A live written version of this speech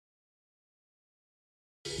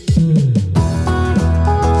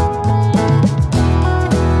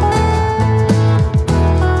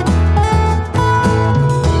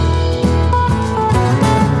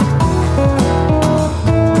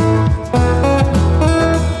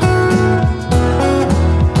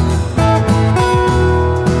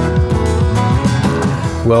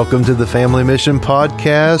Welcome to the Family Mission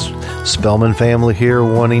Podcast. Spellman family here,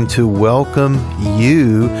 wanting to welcome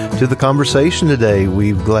you to the conversation today.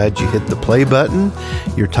 We're glad you hit the play button.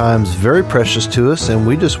 Your time's very precious to us, and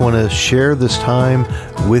we just want to share this time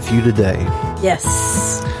with you today.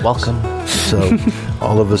 Yes. Welcome. So,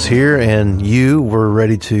 all of us here and you, we're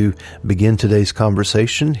ready to begin today's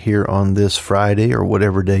conversation here on this Friday or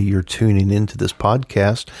whatever day you're tuning into this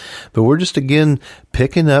podcast. But we're just again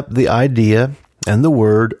picking up the idea and the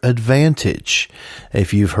word advantage.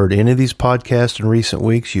 If you've heard any of these podcasts in recent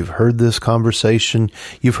weeks, you've heard this conversation,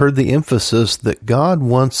 you've heard the emphasis that God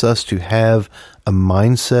wants us to have a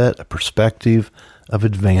mindset, a perspective of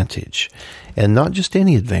advantage. And not just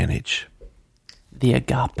any advantage. The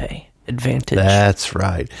agape advantage. That's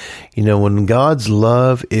right. You know, when God's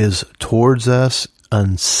love is towards us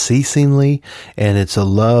unceasingly, and it's a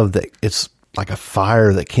love that it's like a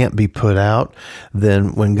fire that can't be put out,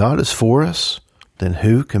 then when God is for us, then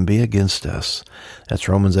who can be against us? That's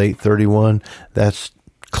Romans 8:31. That's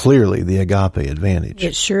clearly the agape advantage.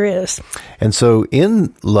 It sure is. And so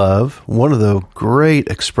in love, one of the great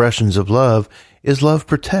expressions of love is love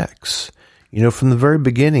protects. You know, from the very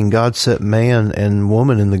beginning, God set man and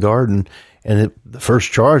woman in the garden, and the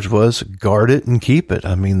first charge was guard it and keep it.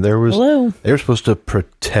 I mean, they were supposed to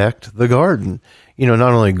protect the garden. You know,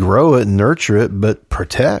 not only grow it and nurture it, but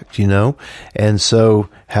protect, you know. And so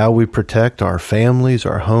how we protect our families,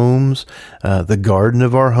 our homes, the garden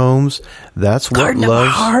of our homes, that's what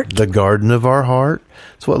love, the garden of our heart.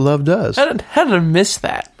 That's what love does. How did I miss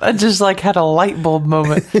that? I just had a light bulb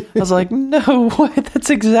moment. I was like, no, what?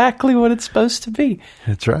 That's exactly what it's supposed to be.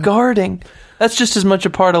 That's right. Guarding. That's just as much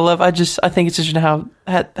a part of love. I think it's just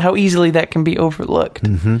how easily that can be overlooked.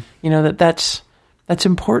 Mm-hmm. You know, that's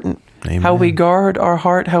important. Amen. How we guard our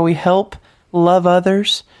heart, how we help love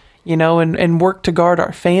others, you know, and work to guard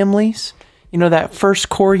our families. You know, that first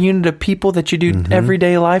core unit of people that you do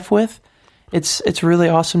everyday life with. It's really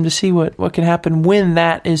awesome to see what can happen when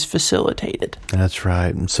that is facilitated. That's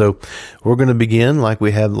right. And so we're going to begin like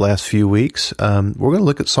we have the last few weeks. We're going to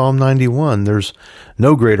look at Psalm 91. There's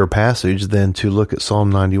no greater passage than to look at Psalm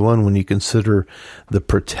 91 when you consider the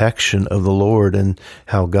protection of the Lord and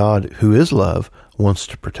how God, who is love, wants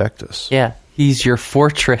to protect us. Yeah, he's your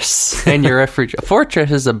fortress and your refuge. A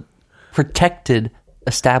fortress is a protected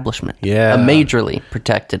establishment. Yeah. A majorly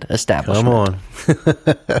protected establishment. Come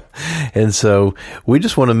on. And so we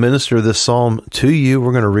just want to minister this psalm to you.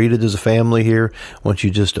 We're going to read it as a family here. I want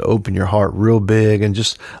you just to open your heart real big and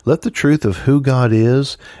just let the truth of who God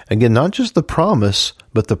is, again, not just the promise,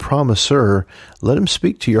 but the promiser, let him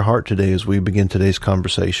speak to your heart today as we begin today's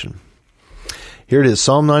conversation. Here it is,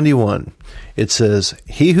 Psalm 91. It says,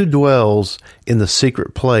 "He who dwells in the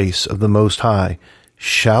secret place of the Most High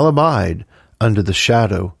shall abide under the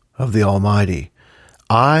shadow of the Almighty.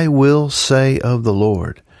 I will say of the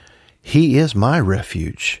Lord, He is my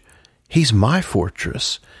refuge. He's my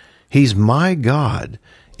fortress. He's my God.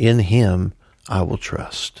 In Him I will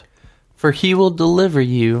trust. For he will deliver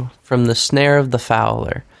you from the snare of the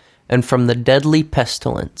fowler and from the deadly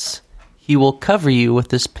pestilence. He will cover you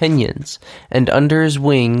with his pinions, and under his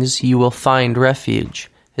wings you will find refuge.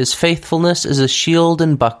 His faithfulness is a shield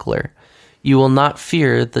and buckler. You will not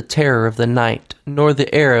fear the terror of the night, nor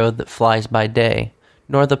the arrow that flies by day,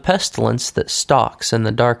 nor the pestilence that stalks in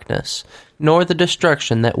the darkness, nor the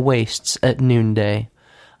destruction that wastes at noonday.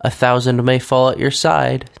 1,000 may fall at your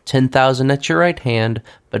side, 10,000 at your right hand,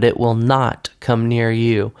 but it will not come near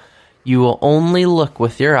you. You will only look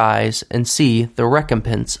with your eyes and see the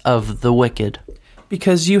recompense of the wicked.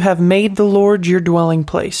 Because you have made the Lord your dwelling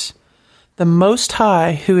place, the Most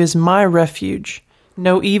High, who is my refuge.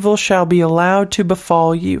 No evil shall be allowed to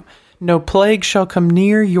befall you, no plague shall come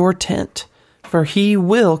near your tent. For he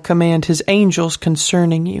will command his angels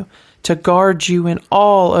concerning you, to guard you in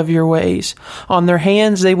all of your ways. On their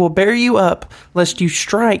hands they will bear you up, lest you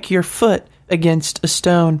strike your foot against a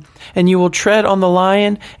stone. And you will tread on the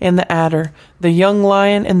lion and the adder, the young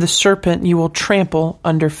lion and the serpent you will trample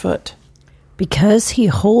underfoot. Because he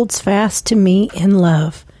holds fast to me in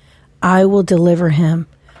love, I will deliver him.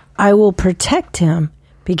 I will protect him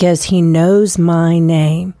because he knows my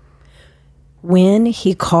name. When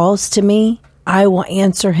he calls to me, I will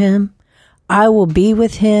answer him. I will be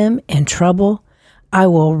with him in trouble. I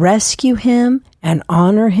will rescue him and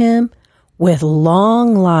honor him. With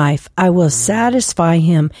long life, I will satisfy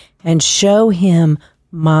him and show him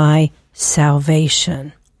my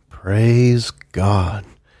salvation. Praise God.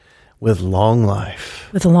 With long life.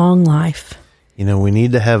 With long life. You know, we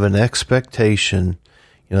need to have an expectation.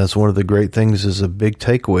 You know, that's one of the great things is a big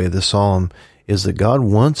takeaway of the psalm is that God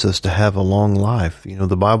wants us to have a long life. You know,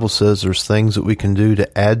 the Bible says there's things that we can do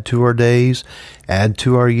to add to our days, add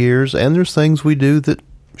to our years, and there's things we do that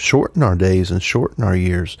shorten our days and shorten our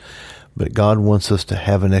years. But God wants us to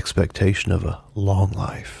have an expectation of a long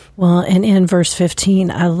life. Well, and in verse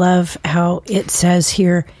 15, I love how it says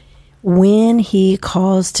here, when he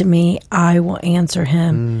calls to me, I will answer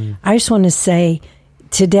him. I just want to say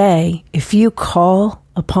today, if you call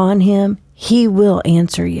upon him, he will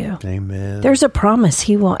answer you. Amen. There's a promise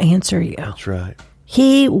he will answer you. That's right.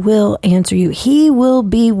 He will answer you. He will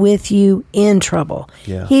be with you in trouble.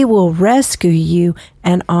 Yeah. He will rescue you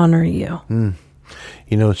and honor you.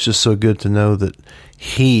 You know, it's just so good to know that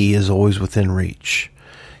he is always within reach.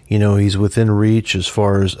 You know, he's within reach as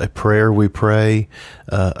far as a prayer we pray,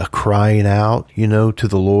 a crying out, you know, to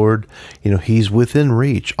the Lord. You know, he's within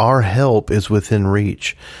reach. Our help is within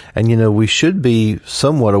reach. And, you know, we should be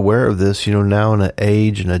somewhat aware of this, you know, now in an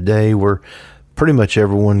age and a day where pretty much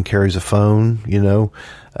everyone carries a phone, you know.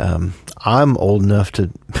 I'm old enough to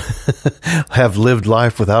have lived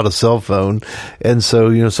life without a cell phone. And so,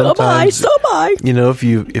 you know, sometimes, So am I. you know, if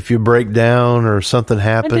you break down or something I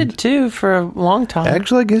happened. did too for a long time.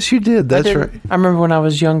 Actually, I guess you did. That's I did. right. I remember when I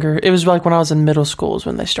was younger. It was like when I was in middle school is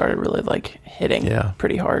when they started really like hitting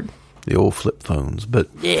pretty hard. The old flip phones. But,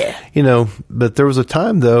 Yeah. you know, but there was a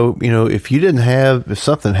time though, you know, if if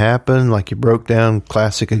something happened, like you broke down,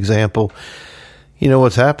 classic example, you know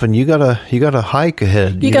what's happened? You gotta hike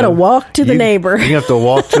ahead. You got to walk to the neighbor. You have to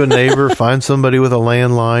walk to a neighbor, find somebody with a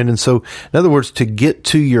landline, and so, in other words, to get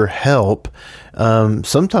to your help,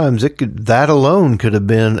 sometimes that alone could have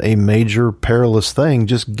been a major perilous thing,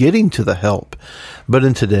 just getting to the help. But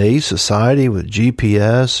in today's society, with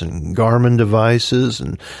GPS and Garmin devices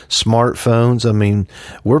and smartphones, I mean,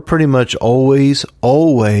 we're pretty much always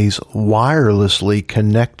wirelessly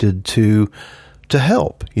connected to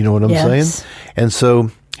help. You know what I'm saying? And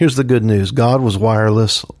so here's the good news. God was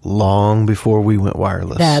wireless long before we went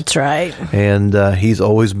wireless. That's right. And he's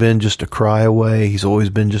always been just a cry away. He's always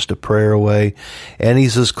been just a prayer away. And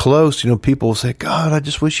he's as close. You know, people will say, God, I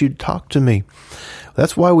just wish you'd talk to me.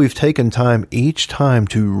 That's why we've taken time each time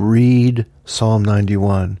to read Psalm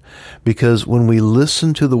 91. Because when we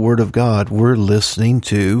listen to the Word of God, we're listening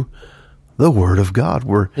to the Word of God.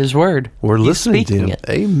 His word. We're He's listening to speaking him. it.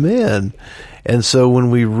 Amen. And so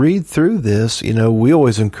when we read through this, you know, we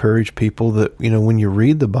always encourage people that, you know, when you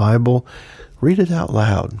read the Bible, read it out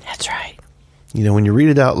loud. That's right. You know, when you read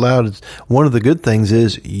it out loud, one of the good things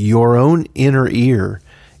is your own inner ear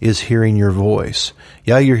is hearing your voice.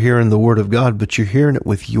 Yeah, you're hearing the Word of God, but you're hearing it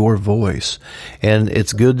with your voice. And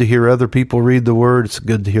it's good to hear other people read the Word. It's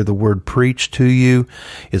good to hear the Word preached to you.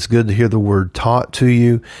 It's good to hear the Word taught to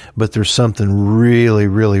you. But there's something really,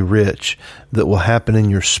 really rich that will happen in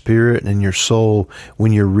your spirit and in your soul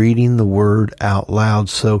when you're reading the Word out loud.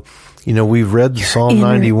 So, you know, we've read the Psalm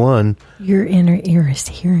 91. Your inner ear is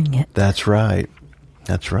hearing it. That's right.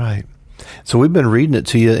 That's right. So we've been reading it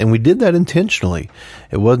to you, and we did that intentionally.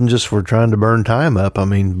 It wasn't just for trying to burn time up. I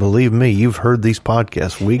mean, believe me, you've heard these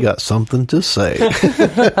podcasts. We got something to say.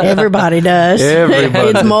 Everybody does. Everybody.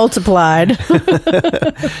 It's multiplied.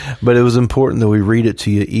 But it was important that we read it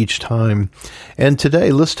to you each time. And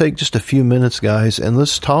today, let's take just a few minutes, guys, and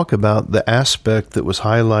let's talk about the aspect that was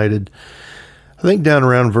highlighted. I think down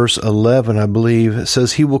around verse 11, I believe, it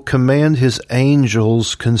says, He will command His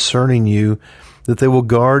angels concerning you, that they will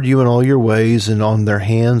guard you in all your ways, and on their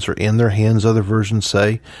hands, or in their hands, other versions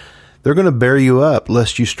say, they're going to bear you up,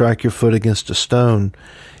 lest you strike your foot against a stone.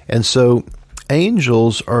 And so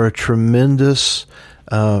angels are a tremendous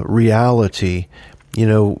reality. You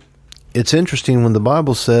know, it's interesting when the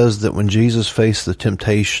Bible says that when Jesus faced the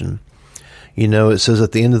temptation, you know, it says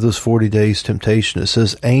at the end of those 40 days temptation, it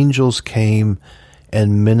says angels came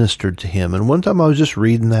and ministered to him. And one time I was just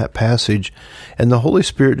reading that passage, and the Holy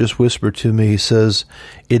Spirit just whispered to me, he says,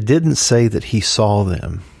 it didn't say that he saw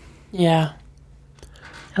them. Yeah.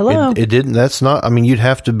 Hello. It didn't, that's not, I mean, you'd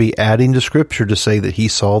have to be adding to Scripture to say that he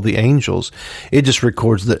saw the angels. It just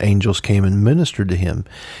records that angels came and ministered to him.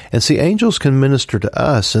 And see, angels can minister to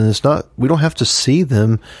us, and it's not, we don't have to see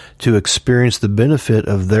them to experience the benefit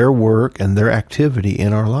of their work and their activity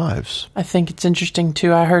in our lives. I think it's interesting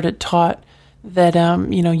too. I heard it taught that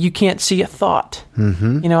you know, you can't see a thought.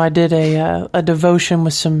 Mm-hmm. You know, I did a devotion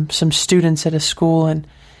with some students at a school, and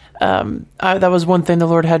that was one thing the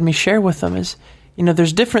Lord had me share with them is, you know,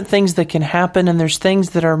 there's different things that can happen, and there's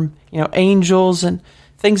things that are, you know, angels and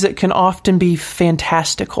things that can often be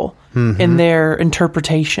fantastical in their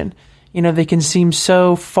interpretation. You know, they can seem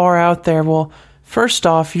so far out there. Well, first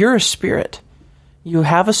off, you're a spirit. You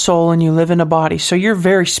have a soul and you live in a body. So you're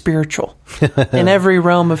very spiritual in every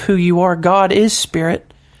realm of who you are. God is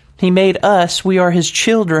spirit. He made us. We are his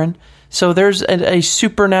children. So there's a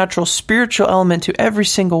supernatural spiritual element to every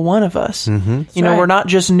single one of us. Mm-hmm. You know, right. We're not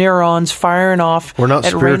just neurons firing off. We're not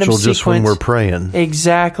at random spiritual just when sequence. we're praying.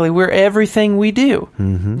 Exactly. We're everything we do.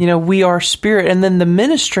 Mm-hmm. You know, we are spirit. And then the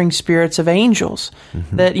ministering spirits of angels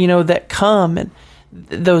that, you know, that come and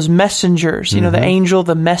those messengers, you know, the angel,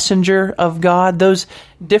 the messenger of God, those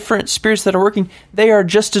different spirits that are working, they are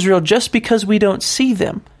just as real just because we don't see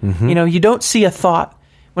them. You know, you don't see a thought.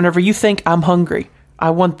 Whenever you think, I'm hungry,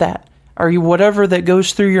 I want that, or you whatever that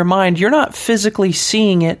goes through your mind, you're not physically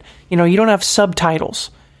seeing it. You know, you don't have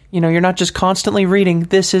subtitles. You know, you're not just constantly reading,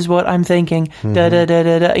 this is what I'm thinking, da da da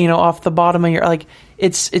da da, you know, off the bottom of your, like,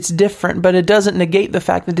 it's different, but it doesn't negate the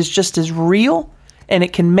fact that it's just as real and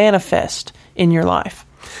it can manifest in your life.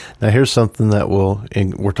 Now, here's something that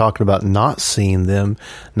we're talking about not seeing them.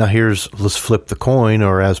 Now, let's flip the coin,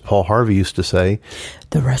 or as Paul Harvey used to say,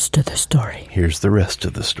 The rest of the story. here's the rest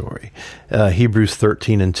of the story. Hebrews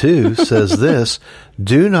 13:2 says this,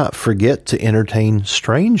 do not forget to entertain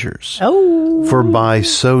strangers. Oh. For by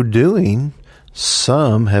so doing,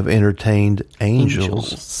 some have entertained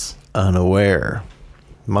angels unaware.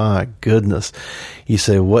 My goodness. You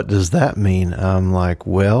say, what does that mean? I'm like,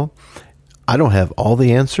 well, I don't have all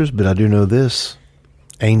the answers, but I do know this.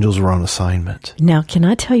 Angels were on assignment. Now, can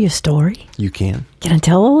I tell you a story? You can. Can I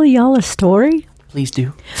tell all of y'all a story? Please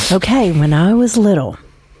do. Okay, when I was little,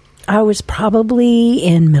 I was probably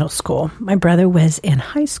in middle school. My brother was in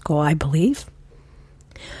high school, I believe.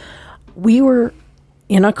 We were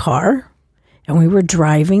in a car, and we were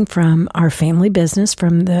driving from our family business,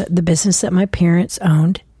 from the business that my parents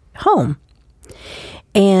owned, home.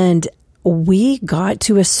 And we got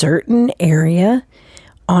to a certain area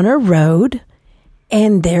on a road,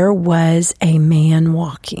 and there was a man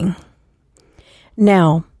walking.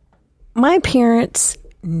 Now, my parents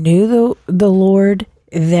knew the Lord.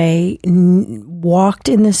 They walked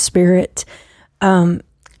in the Spirit. And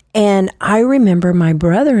I remember my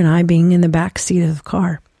brother and I being in the back seat of the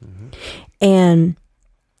car. And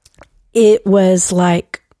it was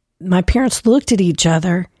like my parents looked at each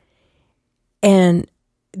other and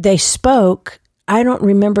they spoke. I don't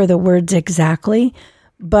remember the words exactly,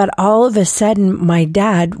 but all of a sudden my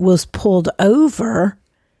dad was pulled over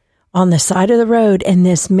on the side of the road, and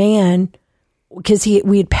this man, because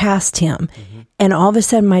we had passed him, and all of a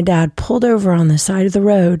sudden my dad pulled over on the side of the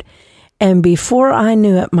road, and before I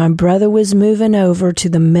knew it, my brother was moving over to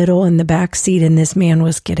the middle in the back seat, and this man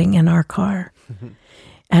was getting in our car.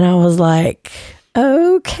 And I was like,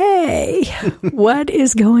 okay, what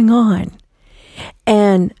is going on?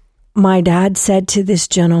 And my dad said to this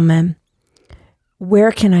gentleman,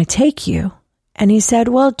 where can I take you? And he said,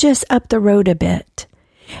 well, just up the road a bit.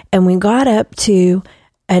 And we got up to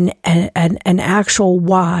an actual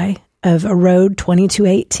Y of a road,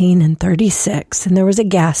 2218 and 36. And there was a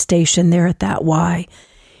gas station there at that Y.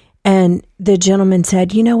 And the gentleman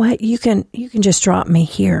said, you know what? You can just drop me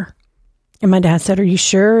here. And my dad said, are you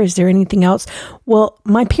sure? Is there anything else? Well,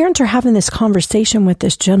 my parents are having this conversation with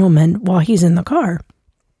this gentleman while he's in the car.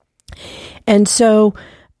 And so,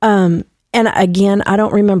 and again, I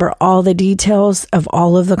don't remember all the details of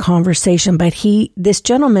all of the conversation, but this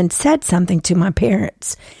gentleman said something to my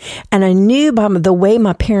parents. And I knew by the way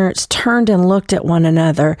my parents turned and looked at one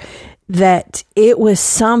another that it was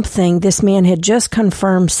something. This man had just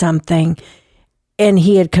confirmed something, and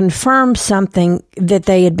he had confirmed something that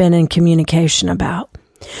they had been in communication about.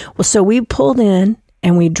 Well, so we pulled in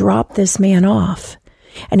and we dropped this man off,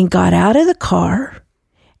 and he got out of the car.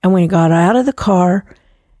 And when he got out of the car,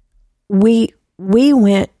 we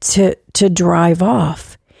went to drive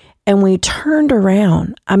off, and we turned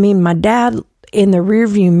around. I mean, my dad in the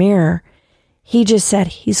rearview mirror, he just said,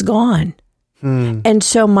 he's gone. And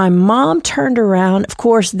so my mom turned around. Of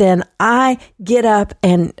course, then I get up,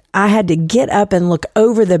 and I had to get up and look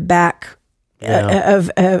over the back of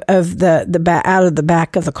the back, out of the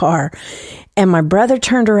back of the car. And my brother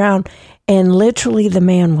turned around, and literally the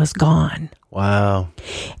man was gone. Wow.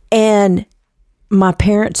 And my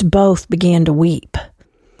parents both began to weep.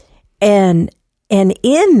 And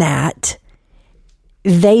in that,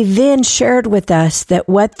 they then shared with us that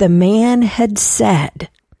what the man had said,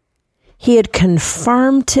 he had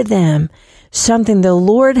confirmed to them something the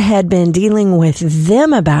Lord had been dealing with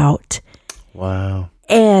them about. Wow.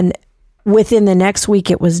 And within the next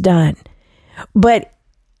week, it was done. But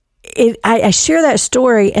I share that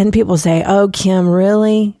story, and people say, oh, Kim,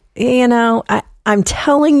 really? You know, I'm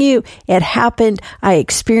telling you, it happened. I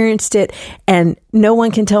experienced it, and no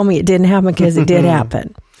one can tell me it didn't happen, because it did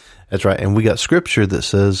happen. That's right. And we got scripture that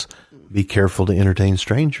says, be careful to entertain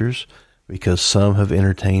strangers because some have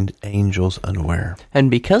entertained angels unaware. And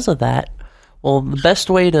because of that, well, the best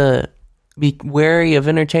way to be wary of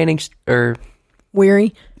entertaining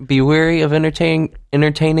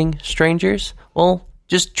entertaining strangers, well,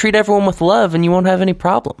 just treat everyone with love and you won't have any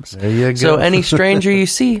problems. There you go. So any stranger you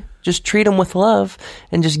see, just treat them with love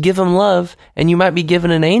and just give them love, and you might be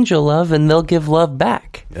giving an angel love and they'll give love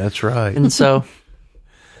back. That's right. And so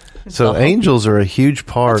angels are a huge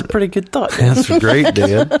part. That's a pretty good thought. Dan. That's great,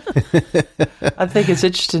 Dan. I think it's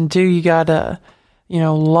interesting too. You got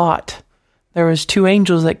Lot. There was 2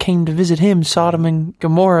 angels that came to visit him, Sodom and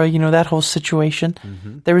Gomorrah. That whole situation.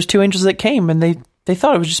 Mm-hmm. There was 2 angels that came, and they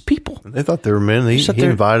thought it was just people. They thought they were men. He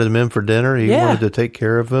invited them in for dinner. He wanted to take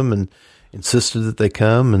care of them and insisted that they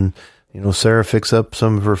come. And Sarah fixed up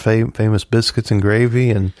some of her famous biscuits and gravy,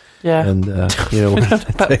 and that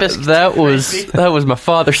was my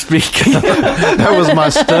father speaking. That was my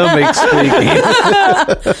stomach speaking.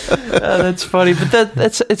 That's funny, but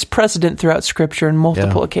it's precedent throughout Scripture in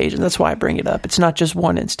multiple occasions. That's why I bring it up. It's not just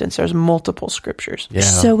one instance. There's multiple scriptures. Yeah.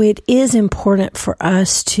 So it is important for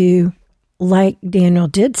us to, like Daniel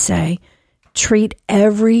did say, treat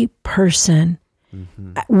every person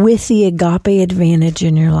with the agape advantage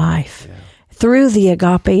in your life. Yeah. Through the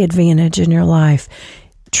agape advantage in your life,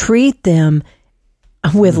 treat them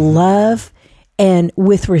with love and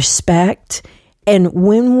with respect. And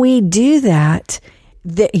when we do that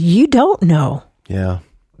you don't know. Yeah.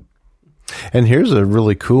 And here's a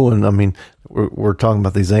really cool one. I mean, we're talking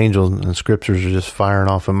about these angels, and the scriptures are just firing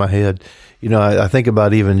off in my head. I think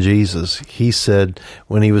about even Jesus. He said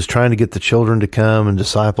when he was trying to get the children to come, and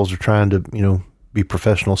disciples are trying to, be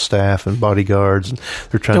professional staff and bodyguards, and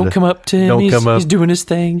they're trying to come up to him. He's doing his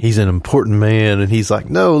thing. He's an important man, and he's like,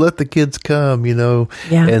 no, let the kids come, Yeah.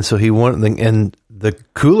 And so he wanted, and the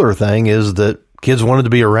cooler thing is that kids wanted to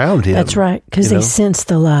be around him. That's right, because they sensed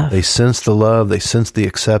the love. They sensed the love. They sensed the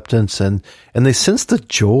acceptance, and they sensed the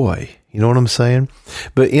joy. You know what I'm saying?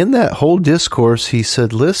 But in that whole discourse, he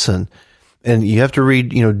said, listen, and you have to read,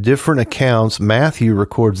 different accounts. Matthew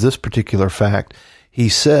records this particular fact. He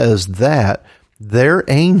says that their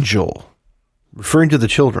angel, referring to the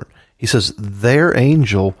children, he says, their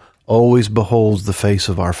angel always beholds the face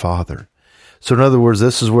of our Father. So in other words,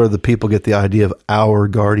 this is where the people get the idea of our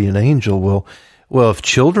guardian angel. Well, if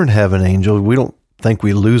children have an angel, we don't think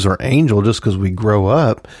we lose our angel just because we grow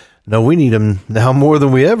up. No, we need him now more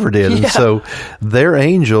than we ever did. Yeah. And so their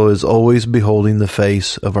angel is always beholding the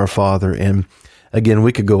face of our Father. And again,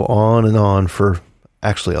 we could go on and on for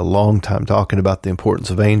actually a long time talking about the importance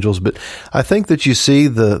of angels, but I think that you see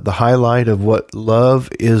the highlight of what love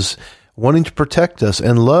is wanting to protect us.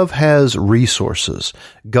 And love has resources.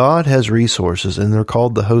 God has resources, and they're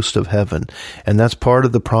called the host of heaven. And that's part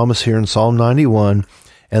of the promise here in Psalm 91.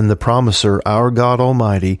 And the promiser, our God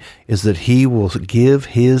Almighty, is that he will give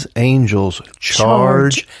his angels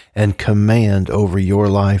charge and command over your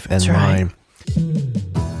life and mine.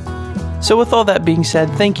 So with all that being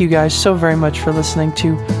said, thank you guys so very much for listening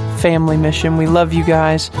to Family Mission. We love you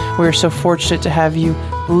guys. We're so fortunate to have you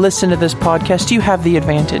listen to this podcast. You have the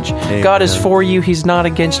advantage. Amen. God is for you. He's not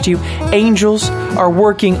against you. Angels are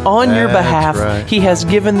working on your behalf. Right. He has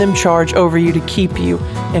given them charge over you to keep you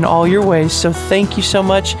in all your ways. So thank you so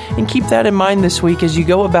much, and keep that in mind this week as you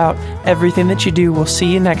go about everything that you do. We'll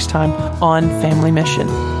see you next time on Family Mission.